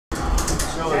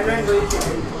show it. Remember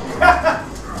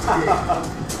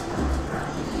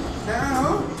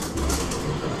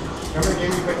the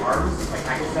game you played arms? Like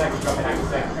hack and stack, jump and hack and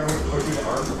stack. Remember when you the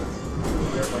arms? You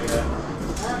ever played that?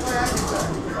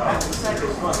 Hack and stack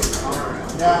is fucking hard.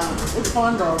 Yeah, it's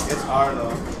fun though. It's hard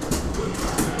though.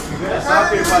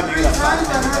 Soccer is probably good at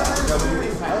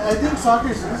I think soccer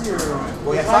is easier though.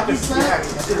 Well, yeah, soccer is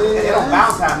they don't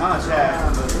bounce that much,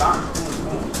 yeah. But bounce, boom,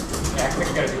 boom. Yeah, I think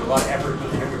you gotta do a lot of effort to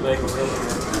have your leg over there.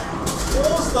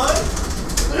 Oh, son!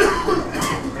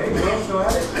 Hey, you want to go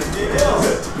at it? It is.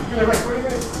 You're gonna like 20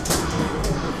 minutes.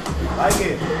 Like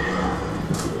it.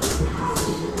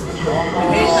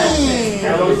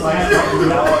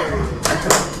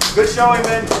 Good showing,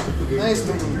 man. Nice,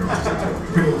 man.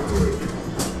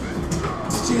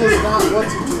 Teaching us not what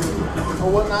to do or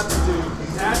what not to do.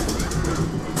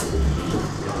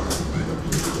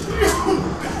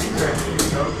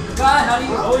 God, how do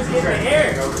you always get in the air?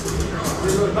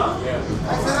 Yeah.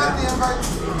 I sent out the invite.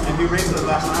 And we raced us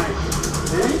last night.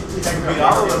 Really? Beat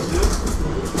all of us, dude.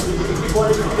 He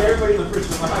wanted to beat everybody in the first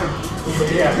time.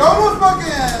 Yeah. You almost fucking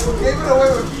gave it away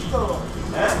with Tito.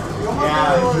 Yeah. You almost gave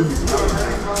it away with Tito.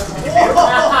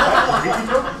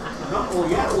 No, well,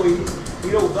 yeah, well,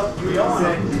 Tito was up 3-0.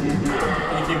 And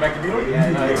he came back to beat him?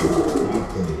 Yeah, nice.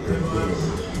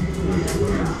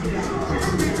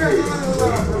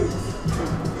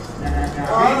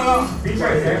 He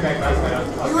tried to stand back last night.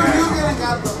 You were getting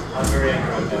got them. I was very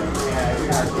angry with that. Yeah, we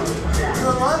got You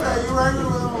were what? You were angry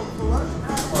with him for what?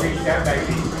 well, he stand back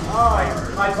me. I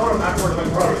told him afterwards, like,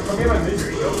 bro, come get my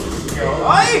misery, yo.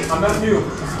 Aye! I'm not new.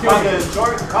 On the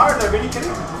short cars, are really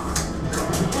kidding?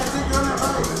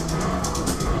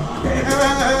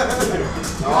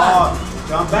 Oh,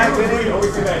 jump back, We Vinny.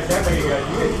 always say that at stand back, you guys.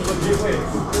 You guys legit win.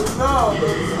 No,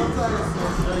 sometimes.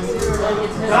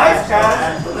 Nice,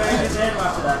 Chad.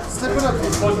 Step it up.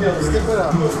 Step it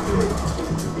up.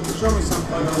 Show me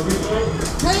something.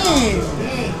 Dang!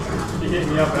 He hit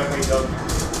me up and I went up.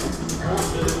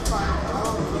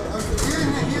 He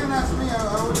didn't ask me. I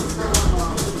would have said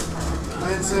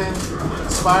Vincent,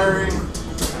 inspiring.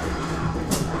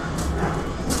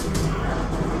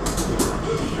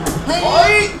 Hey!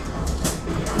 Oi!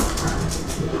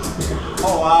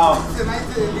 Oh, wow. Tonight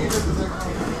the Adidas is like,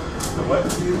 What? the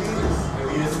Adidas.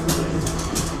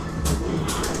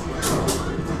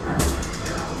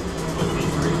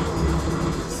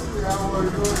 Yeah, we're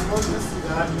doing one this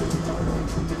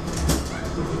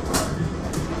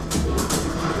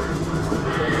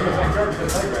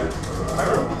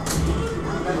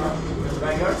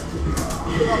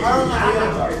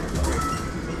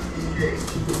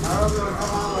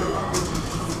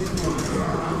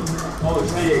Oh,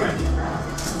 it's me again.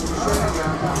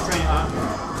 Train, huh?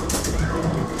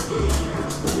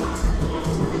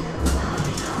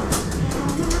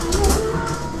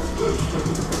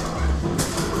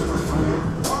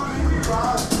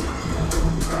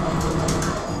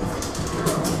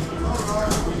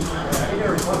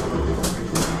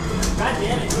 God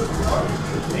damn it.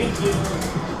 Thank you.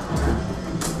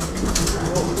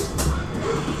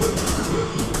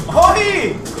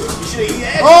 Oi! You should eat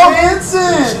extra. Oh,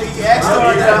 Vincent! You should eat extra.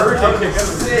 That was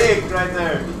sick right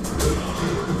there.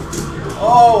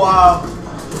 Oh, wow.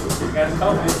 You guys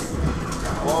confidence.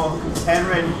 Oh,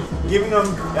 Henry giving them,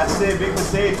 that's it, big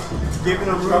mistake. Giving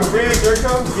them room to breathe. Giving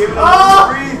them room to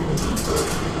breathe.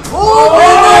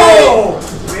 Oh,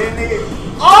 Vinny.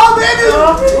 Oh,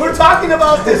 Vinny! We were talking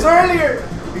about this earlier.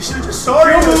 You should have just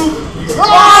sorted him.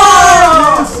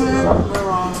 oh! Vincent! We're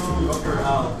wrong.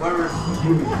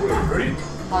 Ready?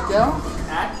 Pacquiao?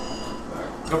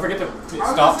 Don't forget to I was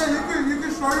stop. gonna say, you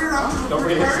can start it out. Don't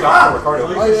forget to stop for Ricardo.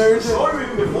 Oh, yeah, you did. Sorted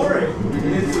him before it.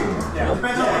 Yeah.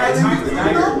 Depends on what I time the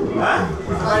tiger. Huh?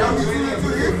 I don't give you the 2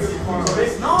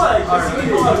 hits. No, like, it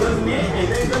doesn't mean anything.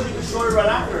 Then it doesn't get shorted right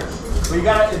after. But you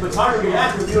gotta, if it's hard to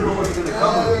react because you don't know what's gonna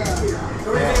come.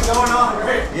 Everything going on,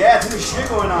 right? Yeah, too much shit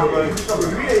going on, but if you don't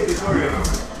read it, it's shorted.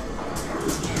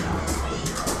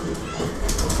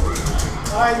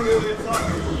 I knew it.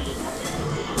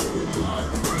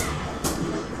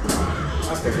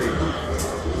 That's good.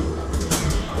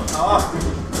 Oh.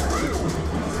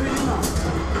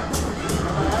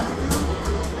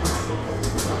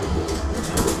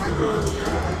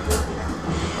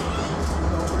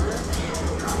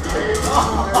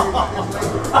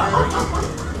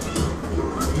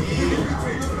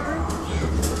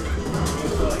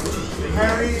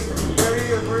 Harry,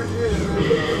 Virgin.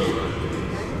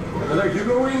 Another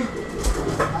Hugo wing?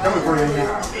 Coming for you.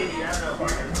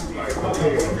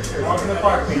 Walk in the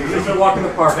park, baby. Just a walk in the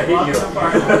park. I hate you.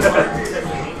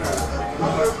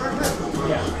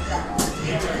 Yeah.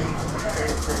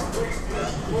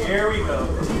 Here we go.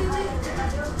 You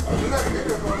got a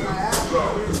picture of my ass.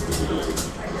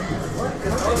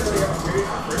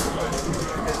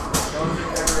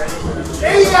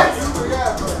 Hey, yes!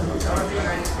 Yeah,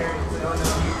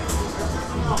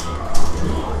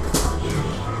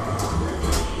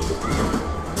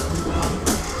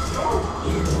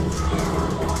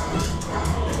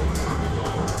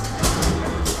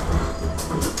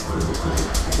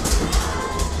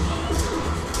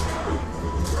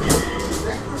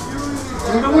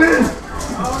 In the win!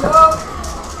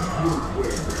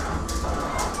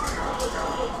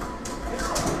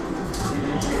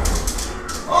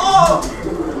 Oh!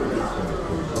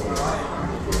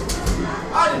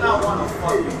 I did not want to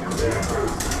fucking do that.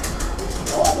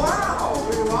 Oh, wow!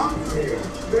 pretty long.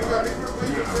 There's a different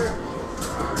picture there.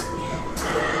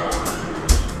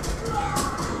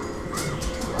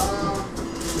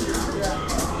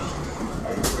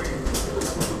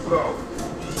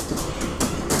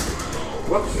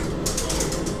 Whoops.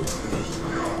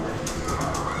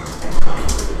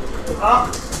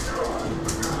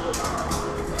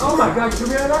 Oh my God, you took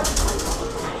me out of that?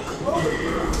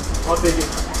 I'll take it.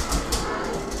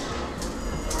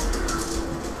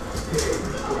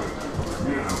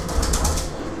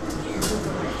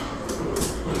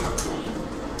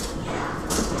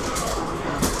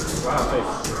 Wow,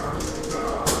 nice.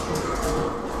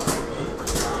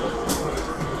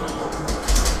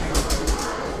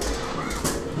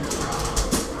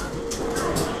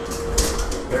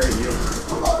 Very you.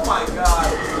 Oh my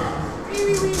god!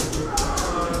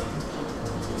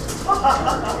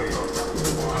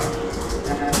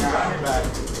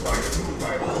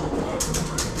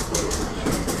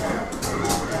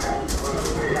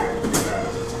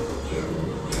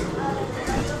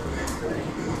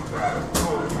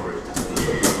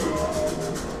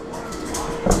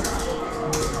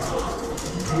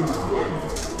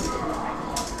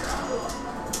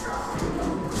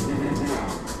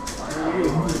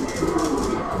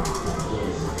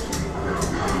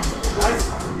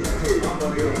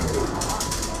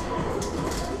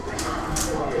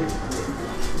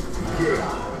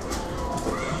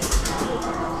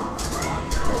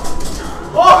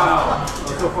 Wow,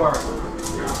 so far.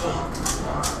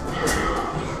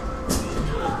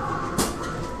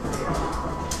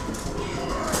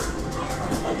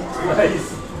 Nice.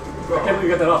 I can't believe you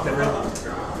got that off there, really.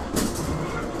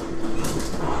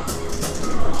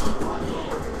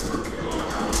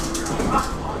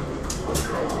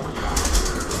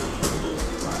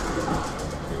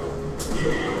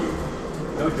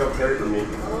 No joke there for me.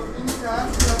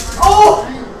 Oh!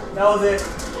 That was it.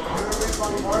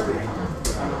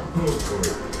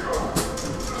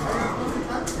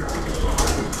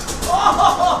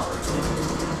 Oh!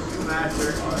 You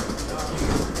master.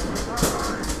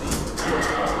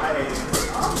 I hate it.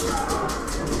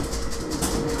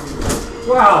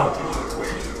 Wow.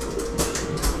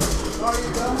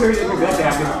 Seriously, didn't think that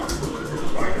happened.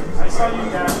 I saw you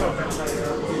dash up and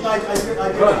I did.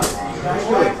 Good.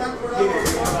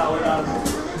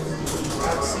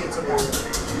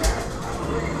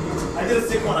 I did a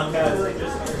sick one on guys.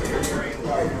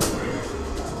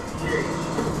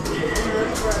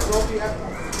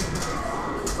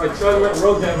 I tried to let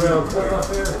road that round. Put it up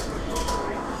there.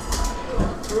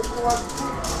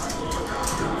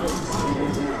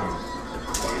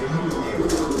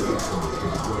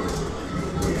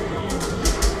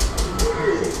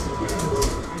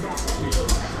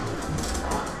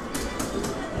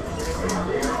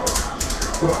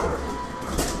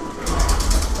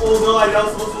 Oh no, I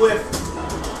was supposed to lift.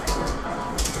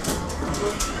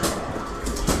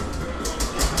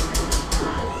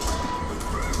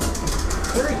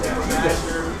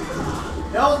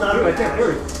 That was not I can't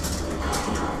hear it.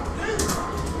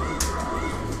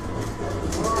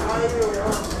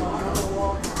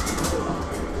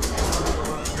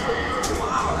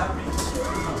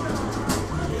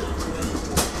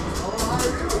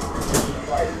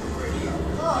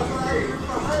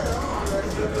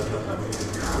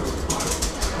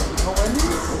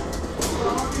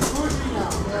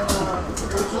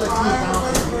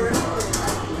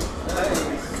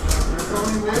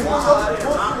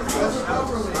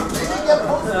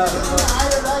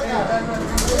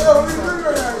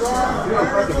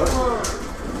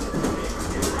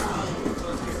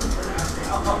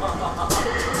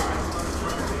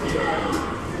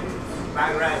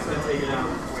 Back right, so take it down.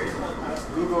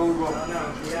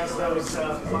 he has those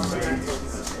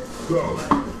fundamentals.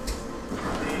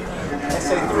 I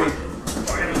say 3.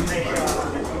 Make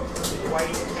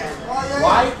white and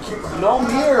White? No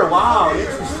mirror. Wow,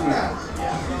 interesting.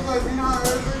 Because, you know,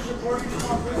 everybody's supporting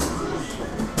small businesses.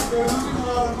 They're losing a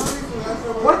lot of money, so that's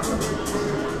what we're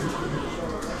doing.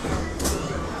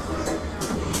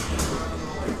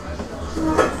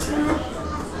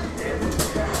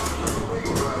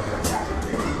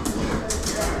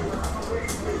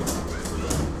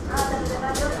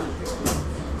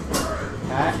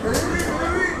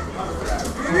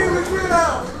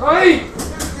 Hey!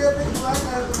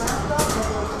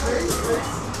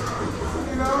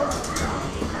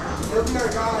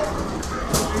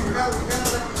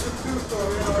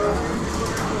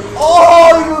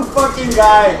 Oh, you fucking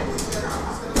guy!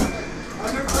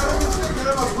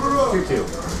 2-2.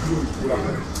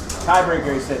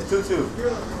 Tiebreaker, he said 2-2.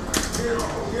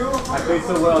 I played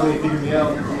so well, they figured me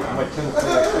out. I'm like 10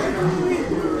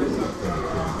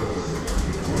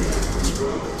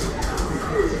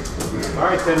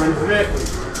 Alright, 10 runs is it.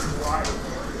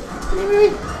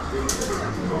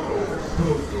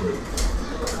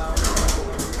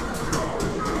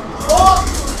 Oh!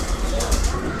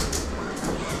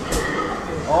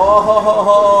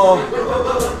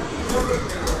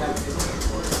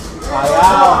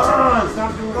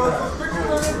 Stop doing that.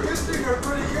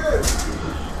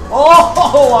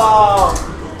 Oh, wow!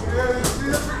 Yeah, you see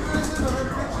the pictures in the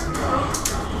pictures?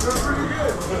 They're pretty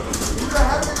good. These are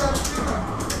happy that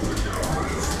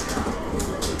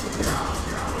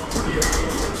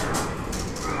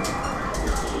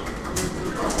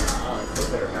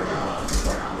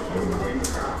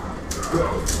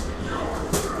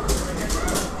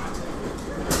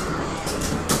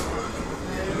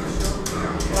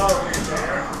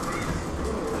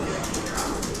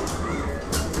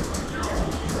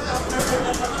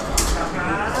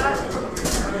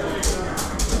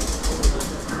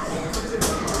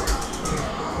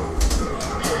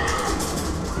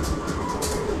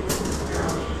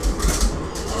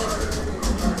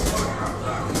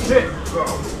Shit!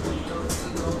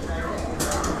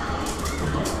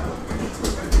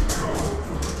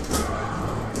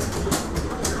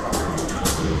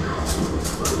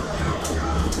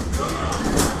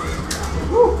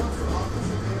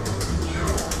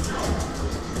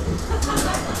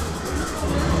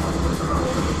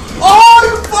 Oh,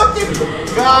 you fucking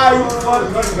guy! You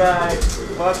fucking guy!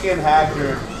 Fucking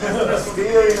hacker!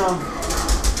 Stealing them.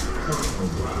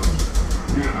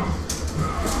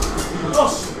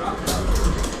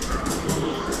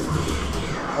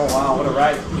 Oh wow! What a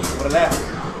right! What a left!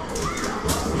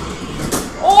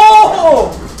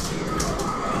 Oh!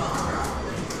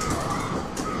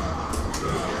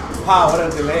 Wow! What a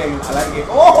delay! I like it.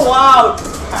 Oh wow!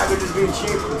 Hacker just being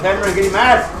cheap. The camera getting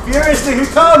mad. Furiously, here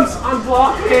comes! I'm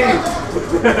blocking!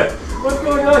 What's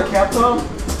going on, Capcom?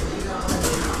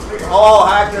 Oh,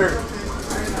 hacker!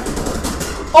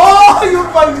 Oh, you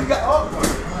fucking guy! Oh.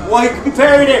 Well, he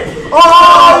parried it!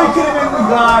 Oh, he could have been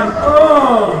gone!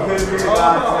 Oh! He could have been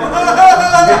gone.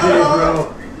 He did,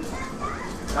 bro.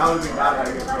 That would be bad.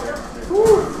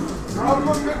 I'll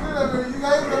put pictures of it. You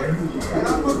guys are, and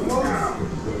I'll put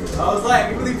quotes. I was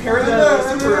like, you really parried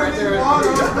that super right there.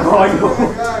 Oh, I know.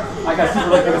 I got super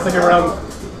lucky in the second round.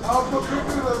 I'll put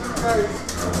pictures of you guys.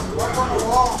 Walk on the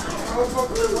wall. I'll put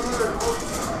one of their quotes.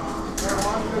 And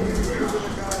one of the pictures of the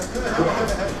guy.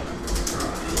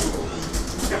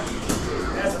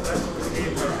 That's the best of the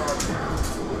game so far.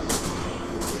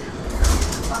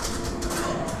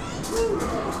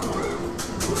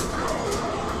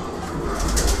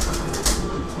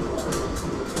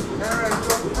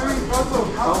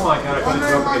 Oh my god, I couldn't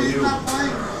jump at you.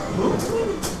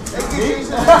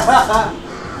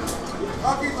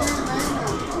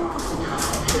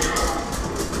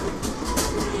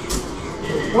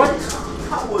 What?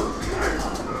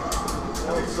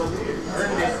 That was so weird.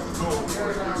 Earned it.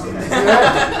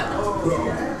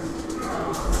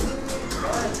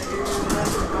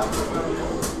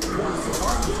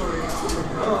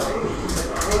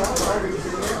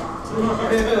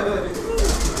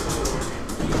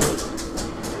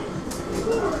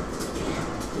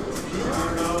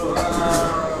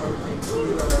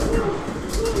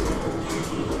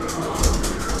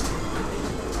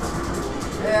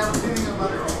 Hey, I'm feeling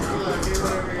about it. Okay,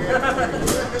 whatever.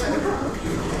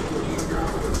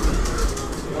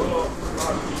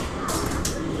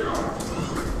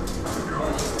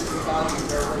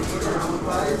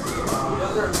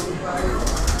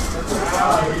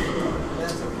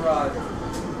 That's a fraud.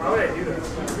 Why would I do that?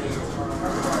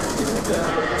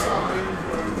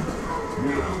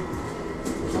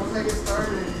 Once I get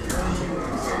started.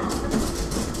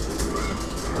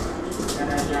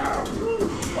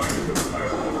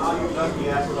 Oh, you lucky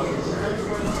ass fucking.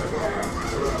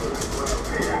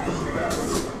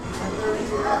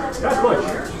 That's much.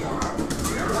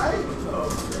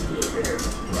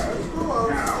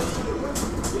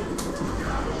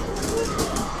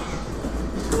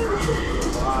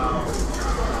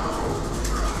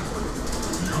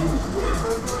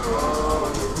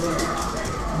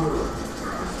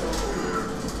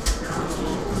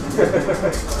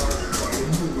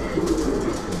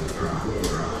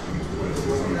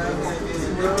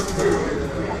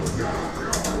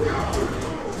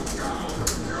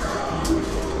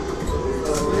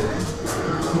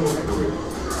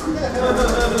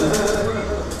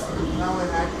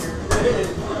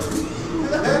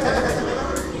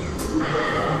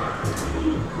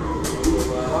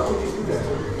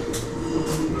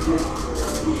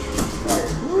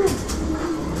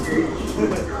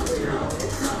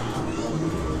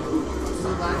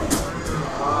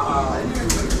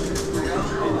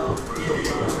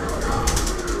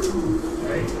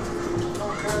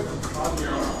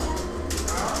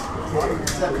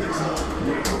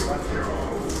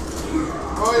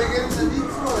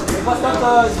 bust out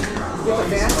the, you get the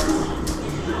fan?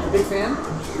 Big fan?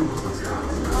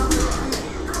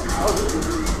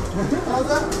 How's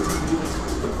that?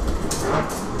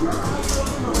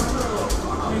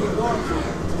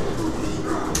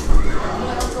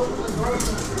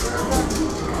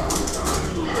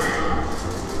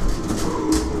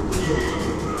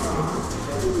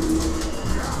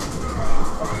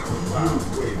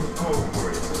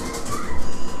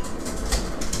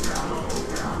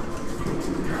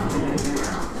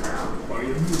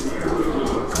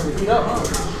 Heat up, huh?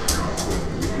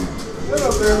 Get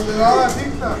up there with all that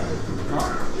pizza.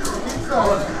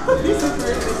 Pizza.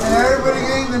 And everybody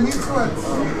getting the meat sweats.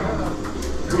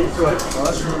 Meat sweat. Oh,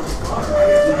 that's true.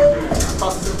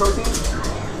 Sauces and protein?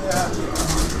 Yeah.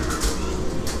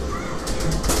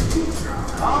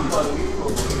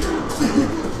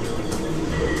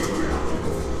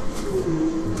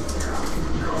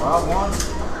 Wild one.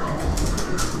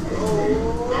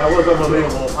 That was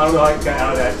unbelievable. I don't know how I got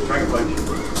out of that Dragon Punch.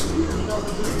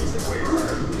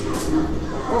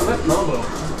 Oh, that's combo.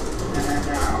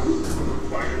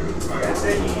 That's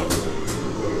it.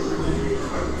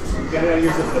 Get it out of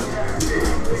your system.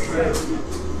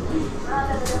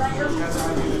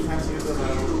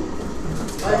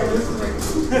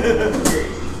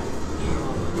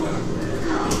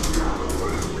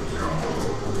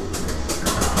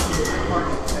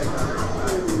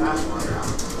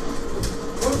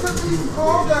 What's that thing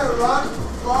called? That rock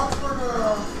for the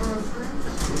stream?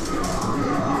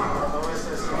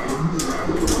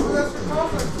 That's the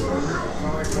concept.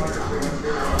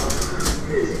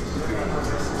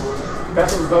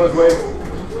 Bastards on his way.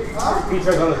 Huh?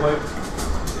 Pizza's on his way.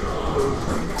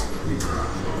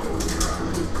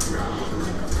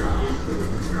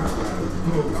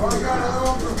 Oh, I got another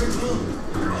one for Big Blue.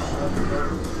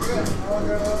 Good. Oh, I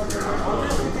got another one for Big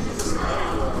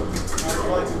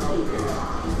Blue.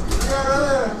 Yeah,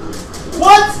 brother.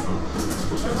 What?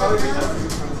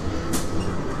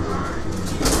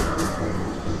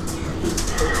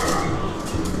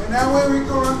 And that way we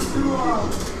go run to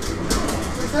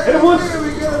Hit him once. we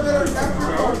get a better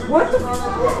capture. What the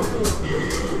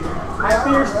I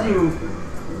pierced you.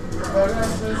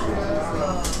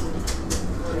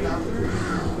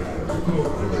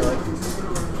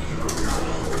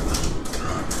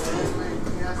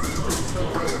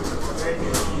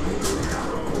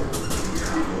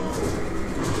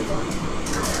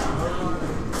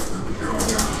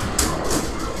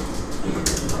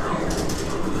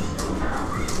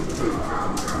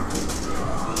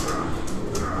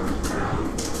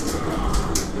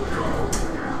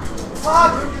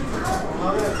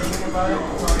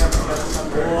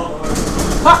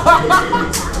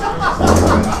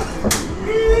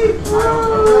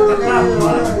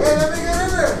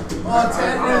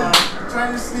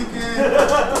 Trying to sneak in.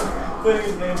 Putting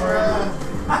his name where I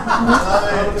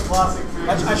the classic food. I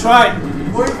tried.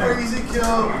 Wait for easy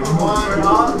kill. One.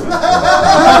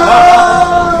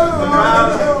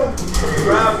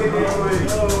 Grab it anyway.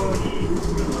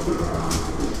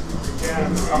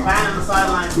 A fan on the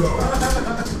sideline.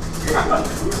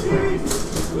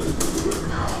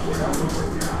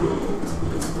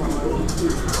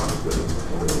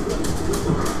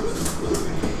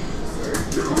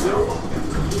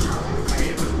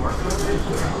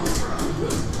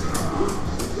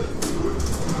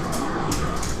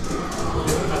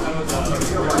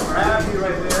 Grab you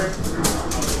right there.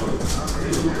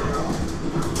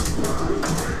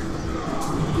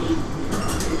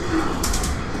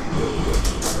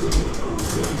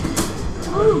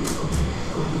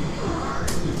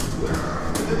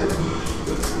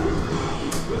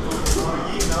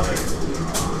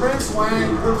 Prince Wang,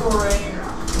 Purple Rain.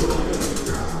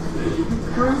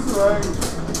 Prince Wang.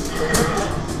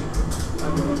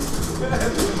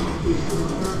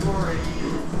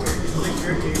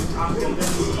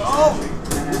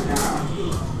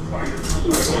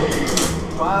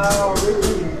 Wow,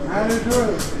 really? How did you do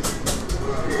it?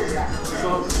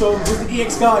 So who's the EX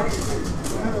god?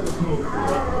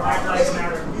 Black Lives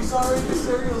Matter. You saw Rey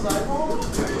Mysterio's eyeball?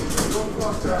 Don't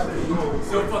fuck that.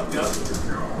 So fucked up.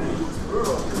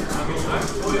 Brutal. I mean, I'm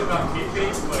fully about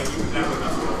kid-based, but you would never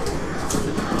know.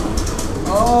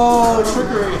 Oh,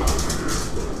 trickery.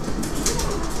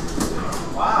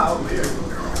 Wow, weird.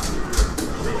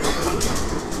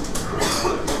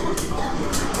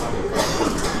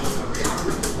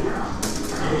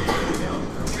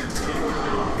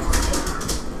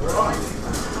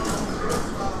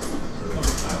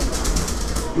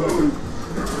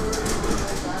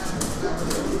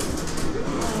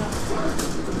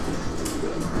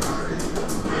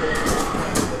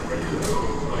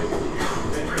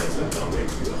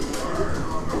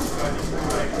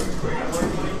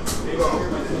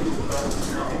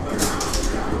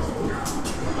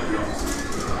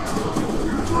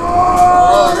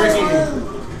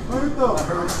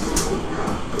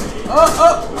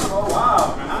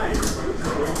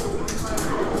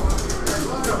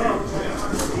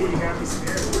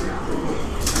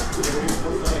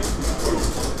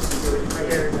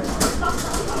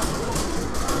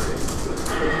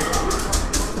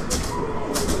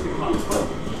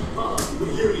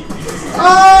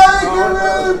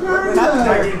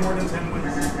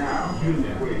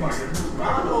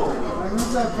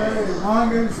 who's that fairy? Now I'm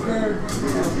getting scared.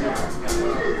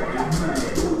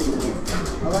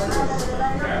 I like it.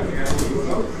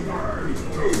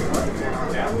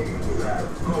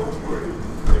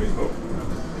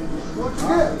 What you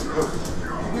get?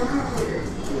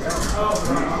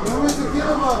 Give me the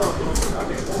tequila bottle.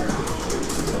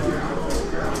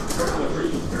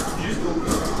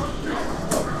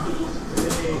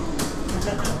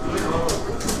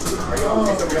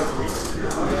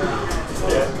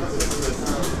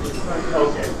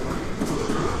 Okay.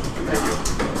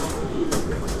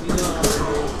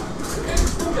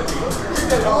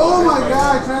 Oh my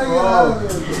God, trying to get out of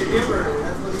here.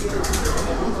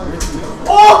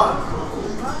 Oh!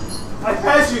 I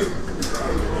had you.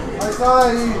 I saw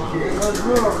it. Let's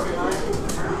go.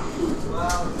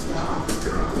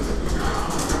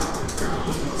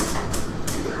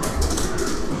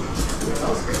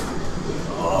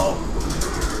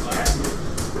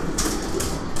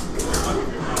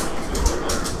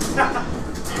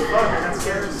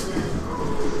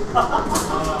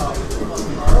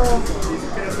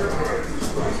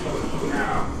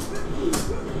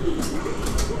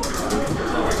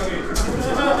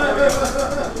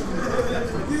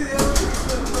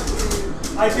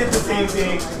 I did the same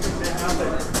thing.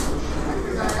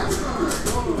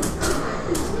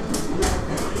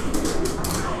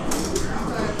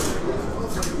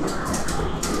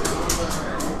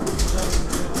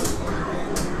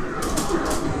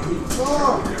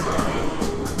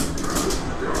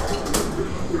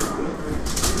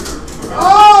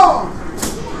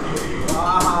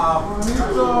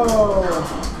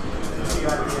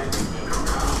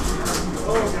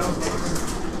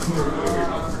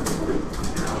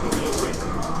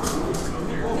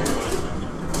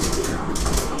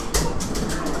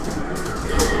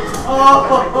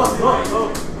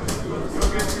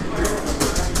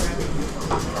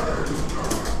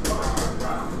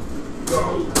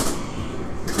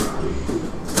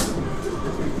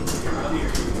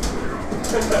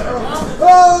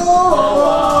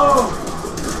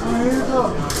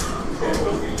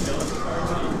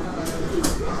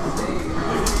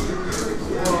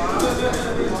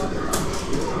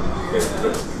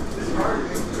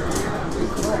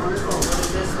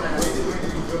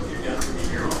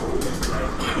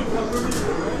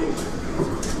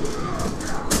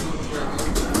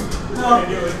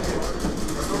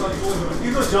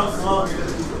 You go jump slow.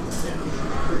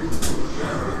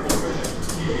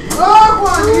 Oh,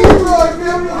 Juanito!